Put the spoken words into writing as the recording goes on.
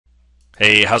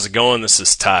Hey, how's it going? This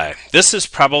is Ty. This is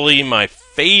probably my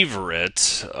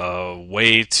favorite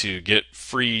way to get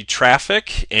free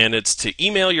traffic, and it's to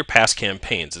email your past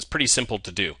campaigns. It's pretty simple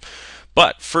to do.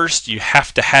 But first, you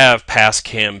have to have past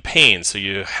campaigns. So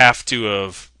you have to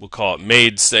have, we'll call it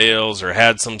made sales or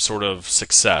had some sort of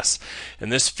success.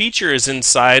 And this feature is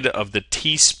inside of the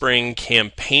Teespring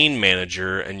Campaign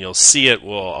Manager, and you'll see it,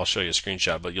 well, I'll show you a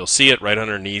screenshot, but you'll see it right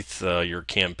underneath your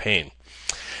campaign.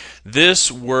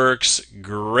 This works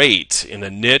great in a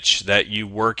niche that you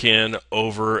work in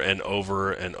over and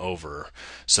over and over.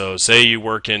 So say you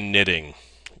work in knitting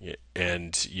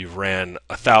and you've ran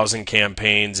 1,000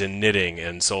 campaigns in knitting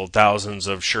and sold thousands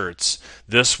of shirts.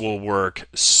 This will work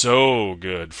so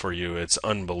good for you. It's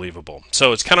unbelievable.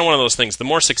 So it's kind of one of those things. The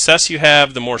more success you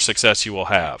have, the more success you will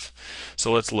have.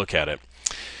 So let's look at it.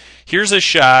 Here's a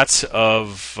shot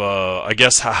of, I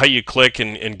guess, how you click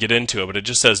and get into it, but it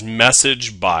just says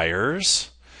message buyers.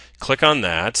 Click on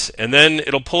that, and then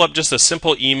it'll pull up just a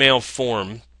simple email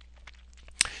form.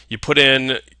 You put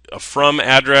in a from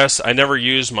address. I never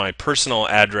use my personal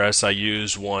address. I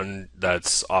use one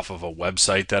that's off of a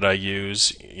website that I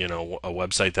use, a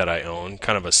website that I own,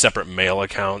 kind of a separate mail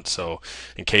account. So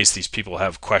in case these people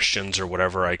have questions or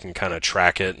whatever, I can kind of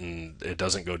track it and it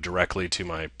doesn't go directly to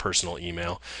my personal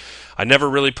email. I never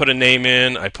really put a name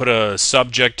in. I put a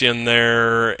subject in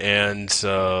there and,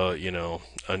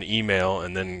 an email,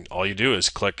 and then all you do is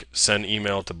click send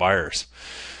email to buyers.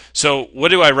 So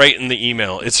what do I write in the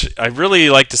email? I really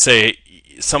like to say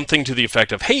something to the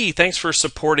effect of, hey, thanks for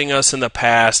supporting us in the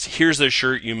past. Here's a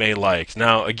shirt you may like.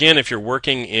 Now, again, if you're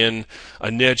working in a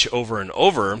niche over and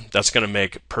over, that's going to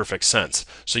make perfect sense.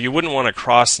 So you wouldn't want to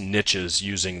cross niches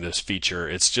using this feature.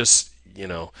 It's just,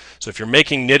 so if you're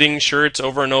making knitting shirts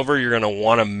over and over, you're going to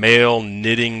want to mail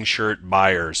knitting shirt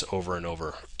buyers over and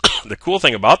over. The cool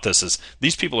thing about this is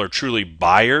these people are truly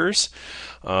buyers,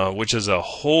 which is a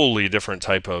wholly different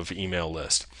type of email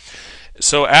list.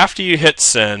 So after you hit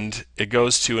send, it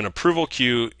goes to an approval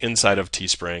queue inside of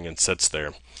Teespring and sits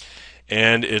there.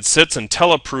 And it sits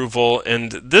until approval,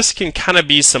 and this can kind of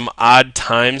be some odd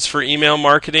times for email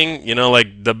marketing.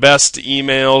 Like the best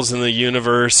emails in the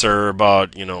universe are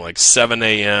about, like 7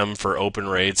 a.m. for open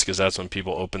rates, because that's when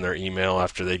people open their email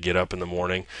after they get up in the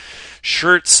morning.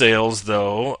 Shirt sales,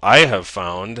 though, I have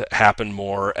found happen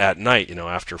more at night,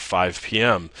 after 5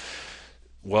 p.m.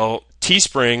 Well,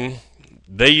 Teespring,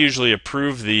 they usually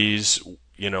approve these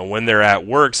when they're at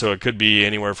work, so it could be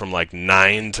anywhere from like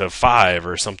 9 to 5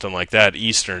 or something like that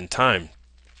Eastern time.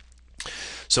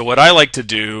 So what I like to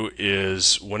do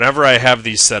is whenever I have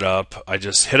these set up, I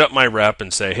just hit up my rep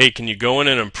and say, hey, can you go in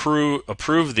and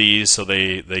approve these so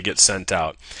they get sent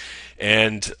out?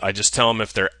 And I just tell them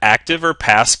if they're active or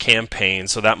past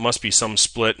campaigns, so that must be some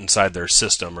split inside their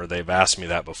system, or they've asked me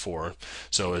that before.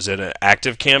 So is it an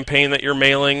active campaign that you're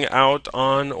mailing out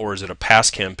on, or is it a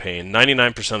past campaign?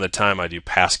 99% of the time I do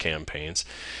past campaigns.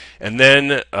 And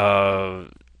then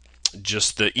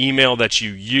just the email that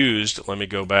you used, let me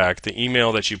go back, the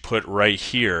email that you put right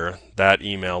here, that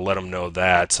email, let them know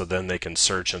that, so then they can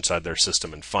search inside their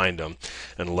system and find them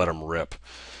and let them rip.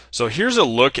 So here's a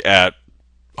look at,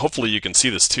 hopefully you can see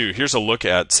this too. Here's a look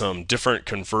at some different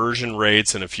conversion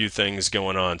rates and a few things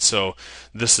going on. So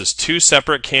this is 2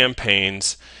 separate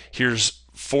campaigns. Here's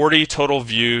 40 total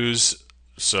views.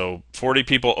 So 40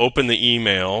 people opened the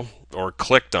email or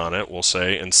clicked on it, we'll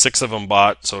say, and 6 of them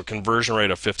bought, so a conversion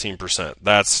rate of 15%.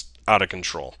 That's out of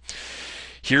control.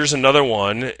 Here's another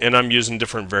one, and I'm using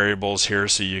different variables here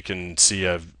so you can see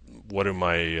what do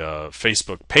my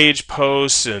Facebook page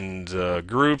posts and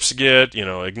groups get.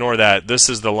 Ignore that. This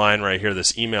is the line right here,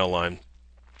 this email line.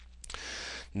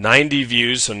 90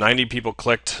 views, so 90 people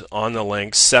clicked on the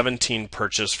link, 17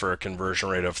 purchased for a conversion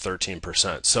rate of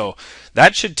 13%. So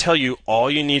that should tell you all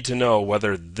you need to know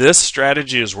whether this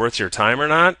strategy is worth your time or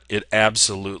not. It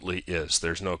absolutely is.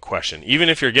 There's no question. Even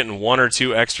if you're getting 1 or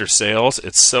 2 extra sales,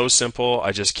 it's so simple.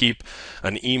 I just keep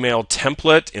an email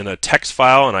template in a text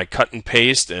file and I cut and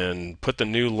paste and put the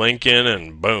new link in,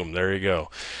 and boom, there you go.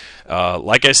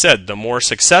 Like I said, the more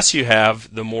success you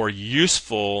have, the more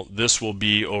useful this will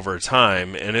be over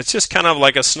time. And it's just kind of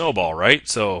like a snowball, right?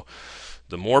 So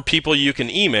the more people you can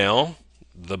email,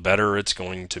 the better it's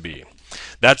going to be.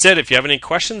 That's it. If you have any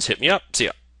questions, hit me up. See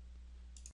ya.